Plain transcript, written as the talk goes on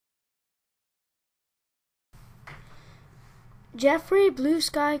Jeffrey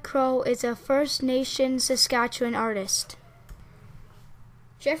Bluesky Crowe is a First Nation Saskatchewan artist.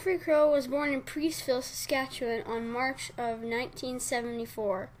 Jeffrey Crowe was born in Peaceville, Saskatchewan on March of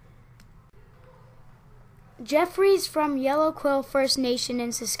 1974. Jeffrey's from Yellow Quill First Nation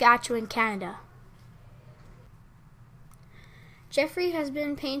in Saskatchewan, Canada. Jeffrey has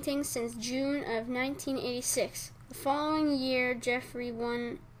been painting since June of 1986. The following year, Jeffrey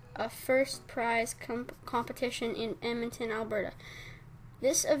won a first prize competition in Edmonton, Alberta.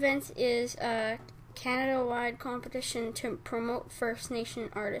 This event is a Canada-wide competition to promote First Nation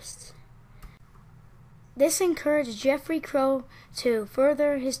artists. This encouraged Jeffrey Crowe to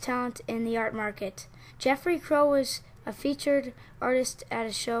further his talent in the art market. Jeffrey Crowe was a featured artist at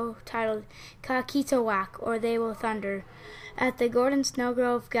a show titled Kakitawak, or They Will Thunder, at the Gordon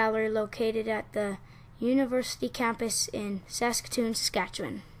Snellgrove Gallery located at the University campus in Saskatoon,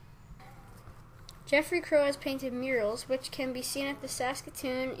 Saskatchewan. Jeffrey Crowe has painted murals, which can be seen at the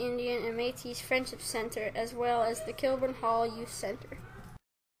Saskatoon Indian and Métis Friendship Centre, as well as the Kilburn Hall Youth Centre.